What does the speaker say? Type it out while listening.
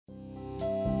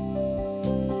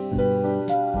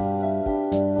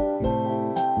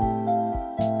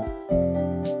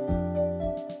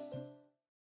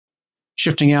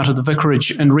shifting out of the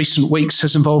vicarage in recent weeks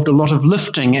has involved a lot of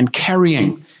lifting and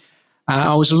carrying.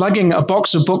 I was lugging a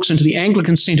box of books into the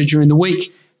Anglican Centre during the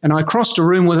week, and I crossed a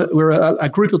room where a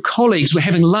group of colleagues were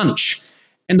having lunch,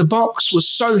 and the box was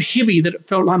so heavy that it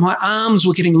felt like my arms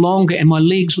were getting longer and my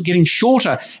legs were getting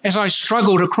shorter as I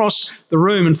struggled across the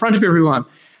room in front of everyone.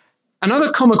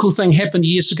 Another comical thing happened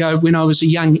years ago when I was a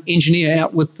young engineer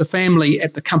out with the family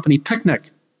at the company picnic.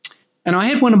 And I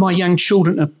had one of my young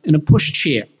children in a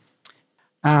pushchair,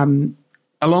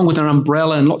 along with an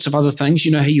umbrella and lots of other things.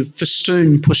 You know how you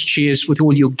festoon pushchairs with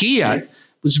all your gear. It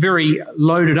was very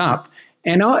loaded up.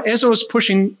 And as I was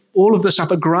pushing all of this up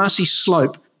a grassy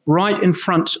slope right in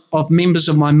front of members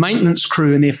of my maintenance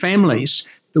crew and their families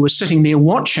that were sitting there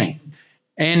watching,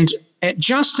 and at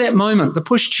just that moment, the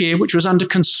pushchair, which was under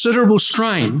considerable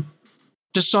strain,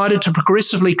 decided to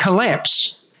progressively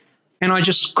collapse. And I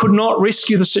just could not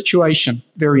rescue the situation.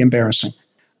 Very embarrassing.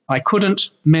 I couldn't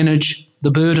manage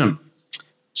the burden.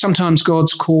 Sometimes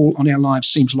God's call on our lives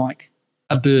seems like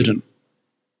a burden.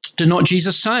 Did not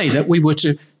Jesus say that we were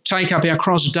to take up our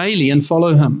cross daily and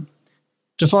follow him?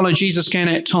 To follow Jesus can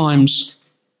at times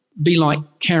be like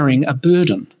carrying a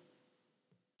burden.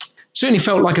 Certainly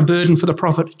felt like a burden for the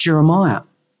prophet Jeremiah.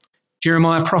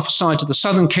 Jeremiah prophesied to the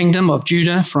southern kingdom of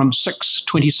Judah from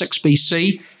 626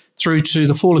 BC through to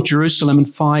the fall of Jerusalem in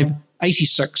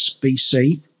 586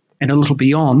 BC and a little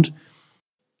beyond.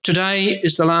 Today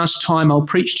is the last time I'll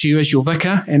preach to you as your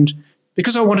vicar, and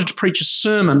because I wanted to preach a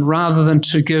sermon rather than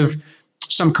to give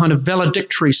some kind of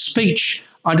valedictory speech,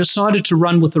 I decided to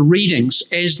run with the readings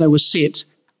as they were set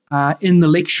in the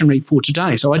lectionary for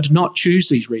today. So I did not choose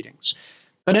these readings.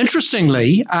 But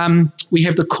interestingly, we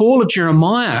have the call of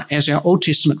Jeremiah as our Old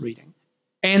Testament reading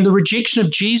and the rejection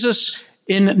of Jesus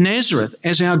in Nazareth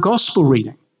as our gospel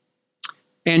reading.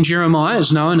 And Jeremiah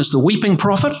is known as the weeping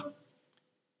prophet,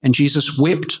 and Jesus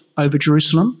wept over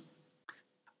Jerusalem,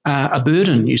 a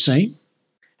burden, you see.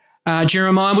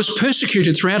 Jeremiah was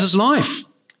persecuted throughout his life,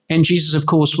 and Jesus, of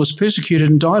course, was persecuted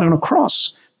and died on a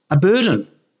cross, a burden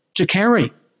to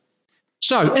carry.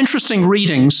 So, interesting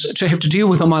readings to have to deal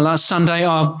with on my last Sunday.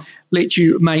 I'll let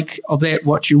you make of that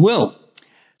what you will.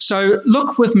 So,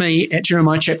 look with me at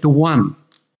Jeremiah chapter 1.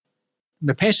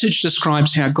 The passage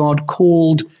describes how God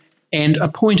called and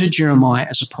appointed Jeremiah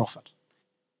as a prophet.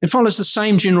 It follows the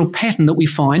same general pattern that we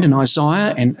find in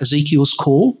Isaiah and Ezekiel's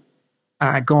call.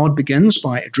 God begins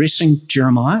by addressing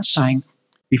Jeremiah, saying,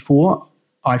 "Before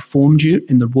I formed you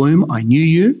in the womb, I knew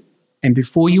you, and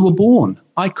before you were born,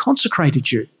 I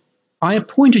consecrated you. I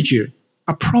appointed you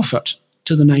a prophet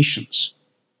to the nations."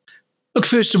 Look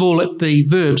first of all at the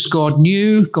verbs. God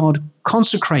knew, God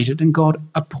consecrated, and God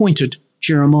appointed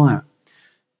Jeremiah.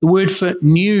 The word for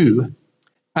knew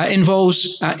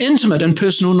involves intimate and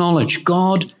personal knowledge.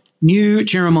 God knew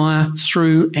Jeremiah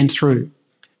through and through.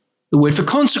 The word for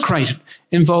consecrated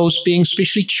involves being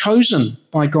specially chosen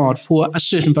by God for a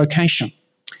certain vocation.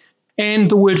 And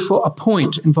the word for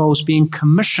appoint involves being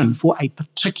commissioned for a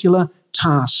particular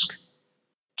task.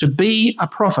 To be a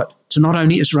prophet to not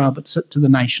only Israel, but to the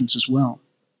nations as well.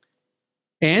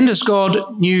 And as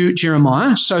God knew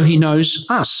Jeremiah, so he knows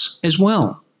us as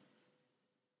well.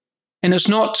 And it's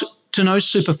not to know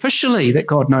superficially that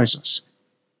God knows us,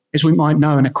 as we might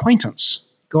know an acquaintance.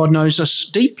 God knows us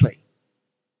deeply.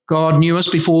 God knew us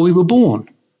before we were born.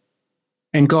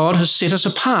 And God has set us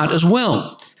apart as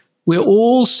well. We're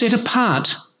all set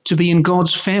apart to be in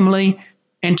God's family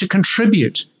and to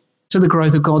contribute to the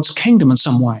growth of God's kingdom in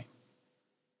some way.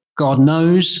 God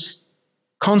knows,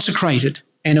 consecrated,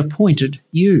 and appointed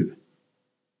you.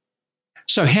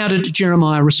 So how did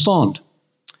Jeremiah respond?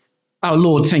 "Oh,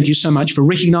 Lord, thank you so much for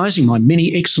recognizing my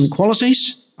many excellent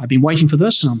qualities. I've been waiting for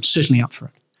this, and I'm certainly up for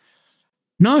it."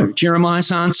 No,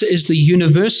 Jeremiah's answer is the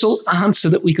universal answer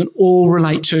that we can all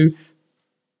relate to.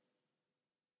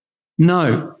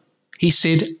 No, he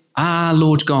said,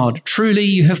 Lord God, truly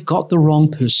you have got the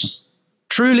wrong person.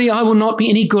 Truly I will not be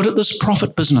any good at this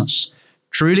prophet business.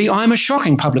 Truly I am a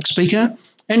shocking public speaker,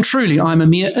 and truly I am a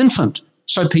mere infant,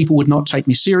 so people would not take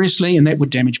me seriously, and that would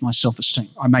damage my self-esteem.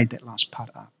 I made that last part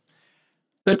up.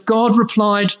 But God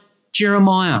replied,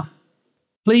 "Jeremiah,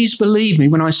 please believe me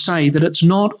when I say that it's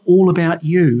not all about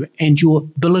you and your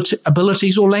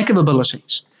abilities or lack of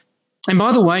abilities. And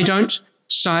by the way, don't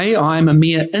say I am a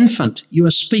mere infant. You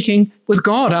are speaking with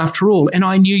God after all, and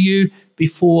I knew you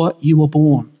before you were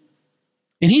born.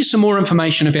 And here's some more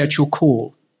information about your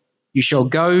call. You shall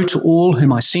go to all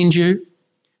whom I send you,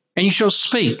 and you shall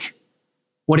speak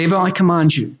whatever I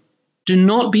command you. Do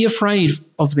not be afraid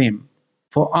of them,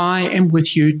 for I am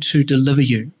with you to deliver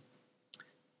you."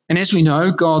 And as we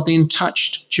know, God then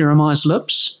touched Jeremiah's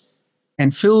lips,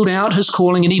 and filled out his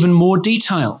calling in even more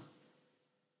detail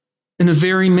in the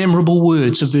very memorable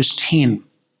words of verse 10.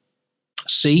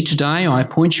 See, today I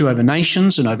appoint you over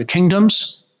nations and over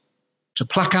kingdoms, to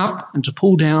pluck up and to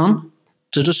pull down,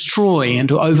 to destroy and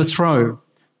to overthrow,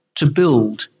 to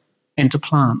build and to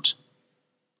plant.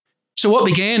 So what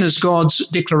began as God's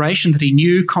declaration that he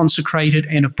knew, consecrated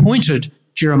and appointed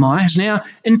Jeremiah has now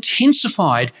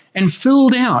intensified and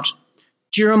filled out.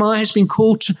 Jeremiah has been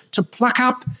called to pluck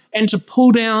up and to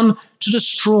pull down, to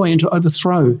destroy and to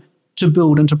overthrow, to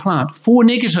build and to plant. 4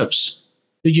 negatives,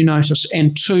 did you notice,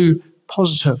 and 2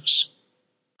 positives.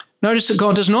 Notice that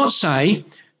God does not say,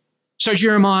 so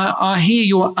Jeremiah, I hear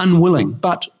you're unwilling,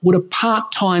 but would a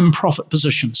part-time prophet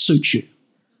position suit you?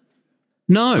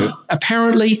 No,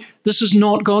 apparently this is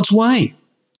not God's way.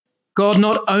 God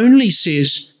not only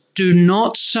says, do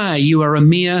not say you are a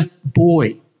mere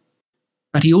boy,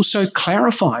 but he also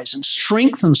clarifies and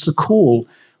strengthens the call.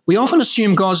 We often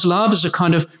assume God's love is a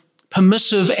kind of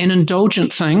permissive and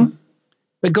indulgent thing,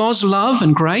 but God's love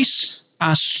and grace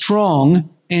are strong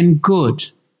and good.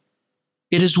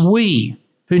 It is we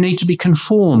who need to be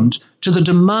conformed to the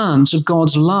demands of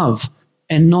God's love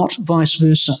and not vice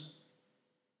versa.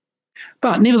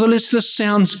 But nevertheless, this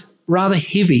sounds rather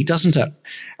heavy, doesn't it?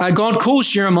 God calls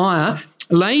Jeremiah,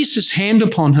 lays his hand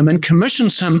upon him and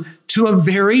commissions him to a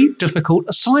very difficult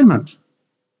assignment.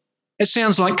 It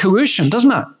sounds like coercion,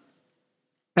 doesn't it?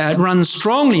 It runs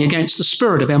strongly against the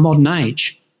spirit of our modern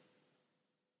age.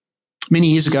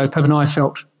 Many years ago, Pip and I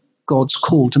felt God's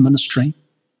call to ministry.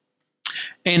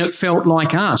 And it felt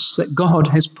like us that God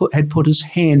had put his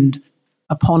hand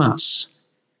upon us.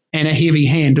 And a heavy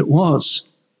hand it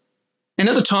was. And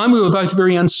at the time, we were both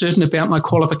very uncertain about my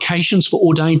qualifications for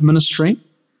ordained ministry.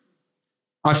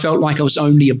 I felt like I was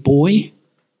only a boy,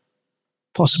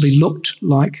 possibly looked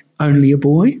like only a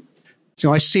boy.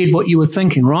 So I said what you were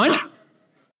thinking, right?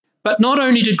 But not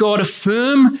only did God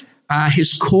affirm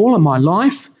his call in my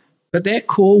life, but that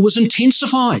call was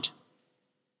intensified.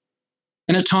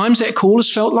 And at times that call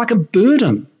has felt like a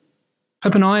burden.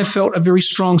 Pip and I have felt a very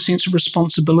strong sense of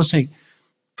responsibility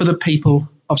for the people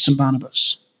of St.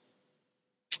 Barnabas.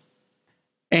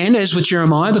 And as with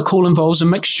Jeremiah, the call involves a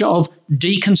mixture of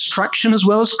deconstruction as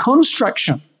well as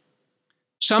construction.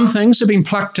 Some things have been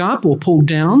plucked up or pulled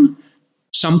down.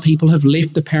 Some people have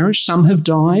left the parish. Some have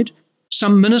died.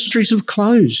 Some ministries have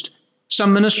closed.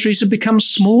 Some ministries have become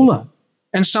smaller.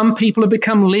 And some people have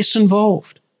become less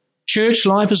involved. Church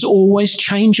life is always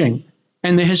changing,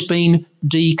 and there has been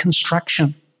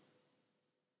deconstruction.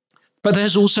 But there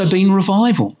has also been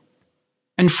revival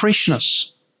and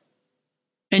freshness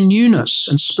and newness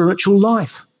and spiritual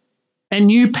life and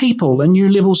new people and new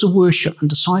levels of worship and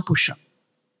discipleship.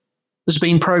 There's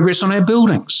been progress on our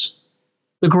buildings.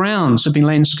 The grounds have been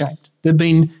landscaped. There have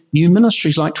been new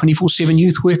ministries like 24/7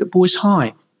 youth work at Boys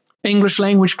High, English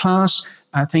language class,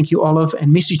 thank you, Olive,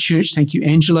 and Messy Church, thank you,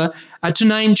 Angela, to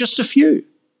name just a few.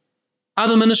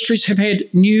 Other ministries have had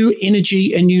new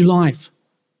energy and new life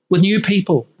with new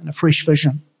people and a fresh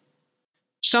vision.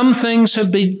 Some things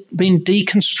have been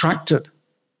deconstructed,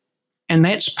 and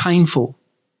that's painful.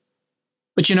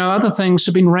 But you know, other things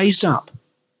have been raised up,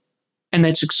 and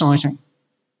that's exciting.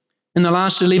 In the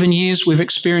last 11 years, we've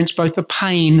experienced both the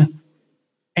pain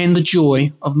and the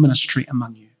joy of ministry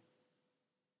among you.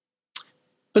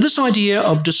 But this idea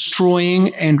of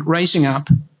destroying and raising up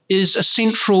is a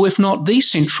central, if not the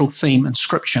central theme in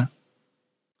Scripture.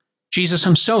 Jesus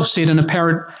himself said in a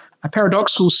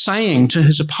paradoxical saying to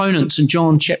his opponents in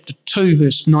John chapter 2,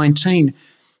 verse 19,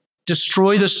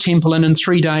 destroy this temple and in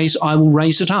 3 days I will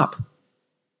raise it up.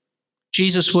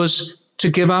 Jesus was to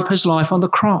give up his life on the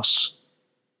cross.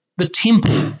 The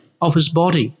temple of his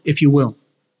body, if you will,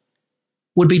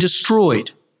 would be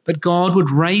destroyed, but God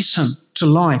would raise him to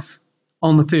life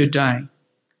on the 3rd day.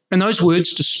 And those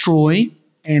words, destroy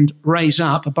and raise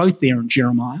up, are both there in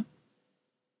Jeremiah.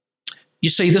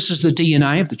 You see, this is the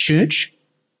DNA of the church,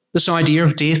 this idea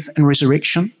of death and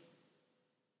resurrection.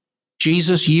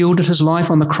 Jesus yielded his life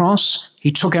on the cross.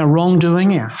 He took our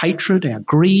wrongdoing, our hatred, our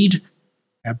greed,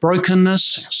 our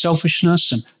brokenness, our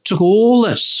selfishness, and took all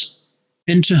this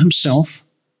into himself,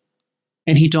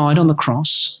 and he died on the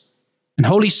cross. And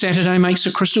Holy Saturday makes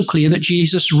it crystal clear that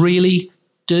Jesus really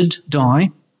did die.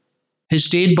 His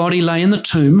dead body lay in the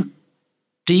tomb.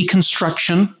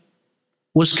 Deconstruction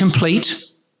was complete,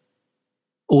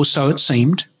 or so it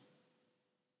seemed.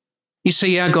 You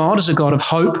see, our God is a God of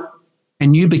hope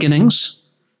and new beginnings.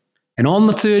 And on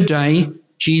the 3rd day,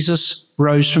 Jesus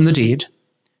rose from the dead.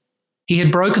 He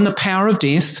had broken the power of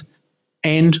death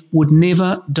and would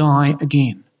never die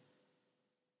again.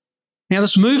 Now,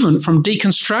 this movement from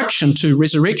deconstruction to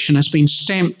resurrection has been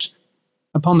stamped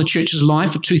upon the church's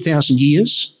life for 2,000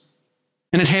 years.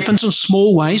 And it happens in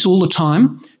small ways all the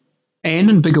time and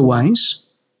in bigger ways.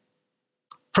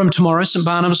 From tomorrow, St.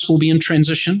 Barnabas will be in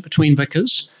transition between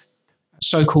vicars, a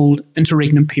so-called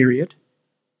interregnum period.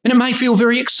 And it may feel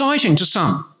very exciting to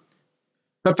some,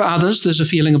 but for others, there's a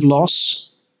feeling of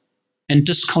loss and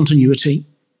discontinuity.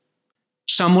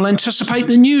 Some will anticipate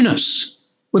the newness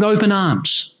with open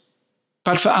arms,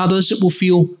 but for others, it will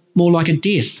feel more like a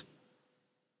death.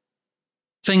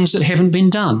 Things that haven't been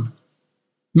done,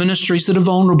 ministries that are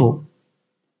vulnerable,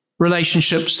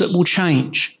 relationships that will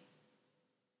change.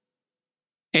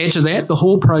 Add to that the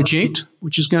Hall project,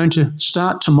 which is going to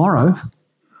start tomorrow.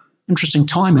 Interesting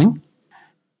timing.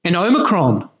 And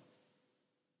Omicron,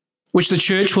 which the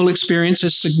church will experience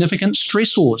as significant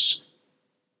stressors.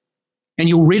 And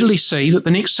you'll readily see that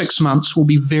the next 6 months will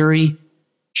be very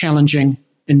challenging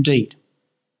indeed.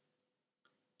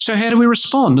 So how do we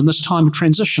respond in this time of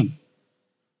transition?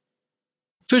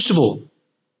 First of all,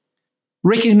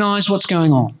 recognize what's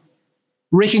going on.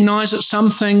 Recognize that some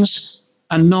things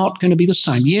are not going to be the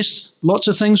same. Yes, lots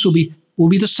of things will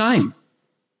be the same,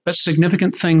 but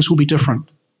significant things will be different.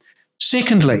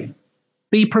 Secondly,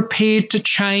 be prepared to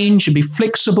change and be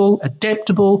flexible,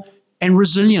 adaptable, and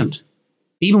resilient.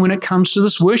 Even when it comes to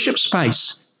this worship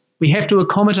space, we have to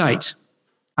accommodate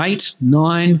 8,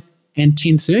 9, and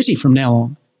 10:30 from now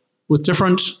on, with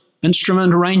different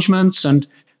instrument arrangements and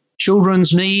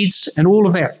children's needs and all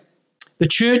of that. The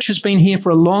church has been here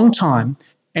for a long time,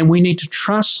 and we need to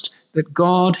trust that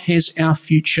God has our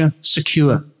future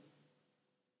secure.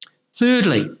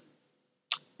 Thirdly,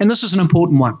 and this is an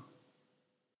important one,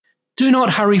 do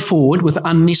not hurry forward with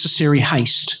unnecessary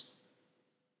haste.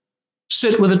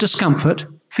 Sit with the discomfort,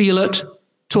 feel it,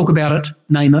 talk about it,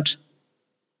 name it.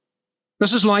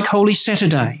 This is like Holy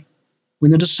Saturday,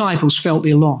 when the disciples felt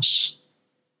their loss.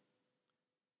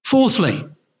 Fourthly,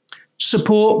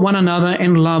 support one another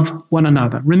and love one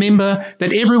another. Remember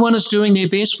that everyone is doing their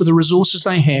best with the resources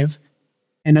they have,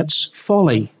 and it's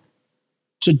folly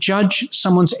to judge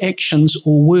someone's actions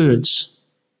or words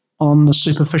on the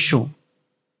superficial.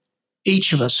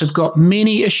 Each of us have got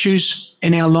many issues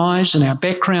in our lives and our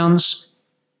backgrounds.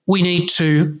 We need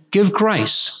to give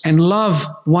grace and love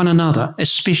one another,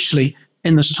 especially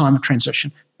in this time of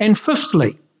transition. And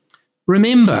fifthly,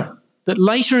 remember that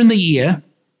later in the year,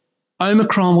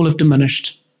 Omicron will have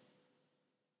diminished.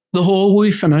 The hall will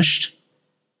be finished.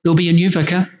 There'll be a new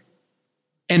vicar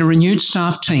and a renewed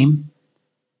staff team,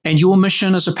 and your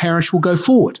mission as a parish will go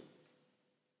forward.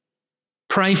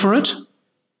 Pray for it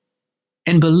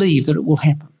and believe that it will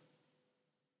happen.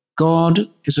 God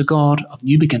is a God of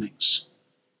new beginnings.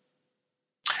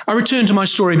 I return to my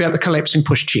story about the collapsing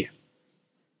pushchair.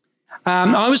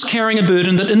 I was carrying a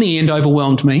burden that in the end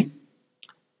overwhelmed me,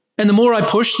 and the more I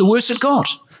pushed, the worse it got.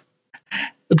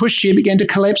 The pushchair began to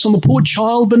collapse on the poor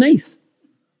child beneath.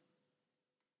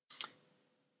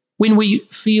 When we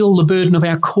feel the burden of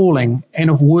our calling and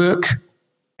of work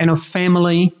and of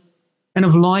family and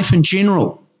of life in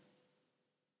general,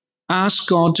 ask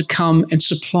God to come and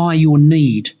supply your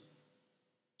need.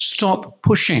 Stop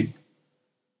pushing.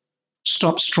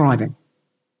 Stop striving.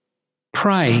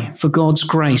 Pray for God's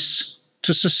grace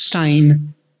to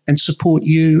sustain and support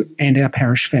you and our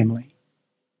parish family.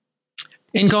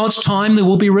 In God's time, there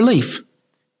will be relief.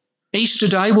 Easter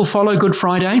Day will follow Good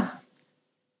Friday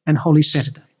and Holy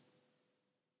Saturday.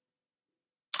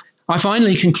 I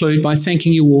finally conclude by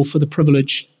thanking you all for the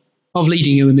privilege of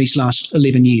leading you in these last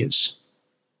 11 years.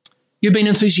 You've been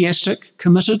enthusiastic,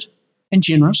 committed, and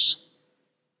generous.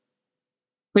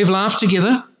 We've laughed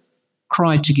together,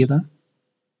 cried together,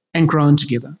 and grown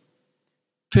together.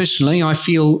 Personally, I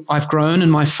feel I've grown in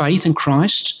my faith in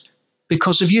Christ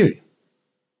because of you.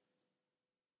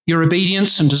 Your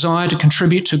obedience and desire to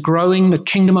contribute to growing the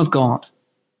kingdom of God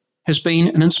has been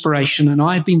an inspiration, and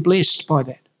I've been blessed by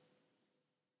that.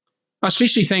 I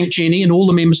especially thank Jenny and all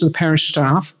the members of the parish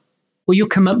staff for your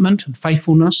commitment and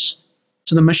faithfulness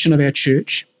to the mission of our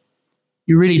church.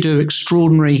 You really do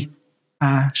extraordinarily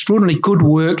good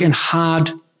work and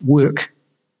hard work.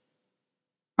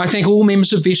 I thank all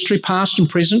members of Vestry, past and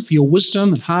present, for your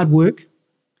wisdom and hard work.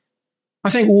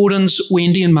 I thank wardens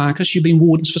Wendy and Marcus. You've been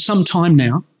wardens for some time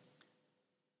now.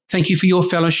 Thank you for your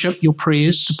fellowship, your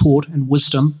prayers, support, and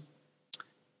wisdom.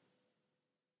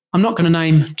 I'm not going to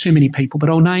name too many people, but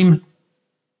I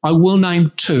will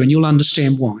name two, and you'll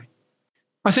understand why.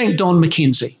 I thank Don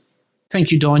McKenzie.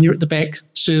 Thank you, Don. You're at the back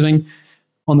serving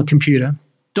on the computer.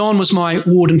 Don was my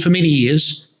warden for many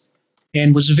years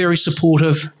and was very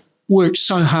supportive, worked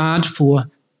so hard for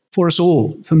us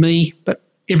all, for me, but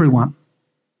everyone.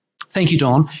 Thank you,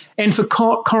 Don. And for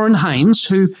Corin Haynes,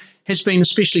 who has been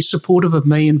especially supportive of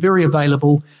me and very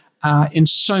available in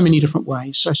so many different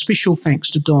ways. So special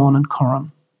thanks to Don and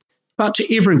Corin. But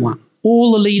to everyone,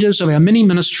 all the leaders of our many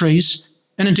ministries,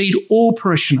 and indeed all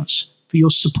parishioners, for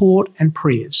your support and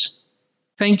prayers.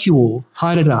 Thank you all.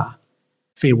 Haere rā.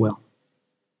 Farewell.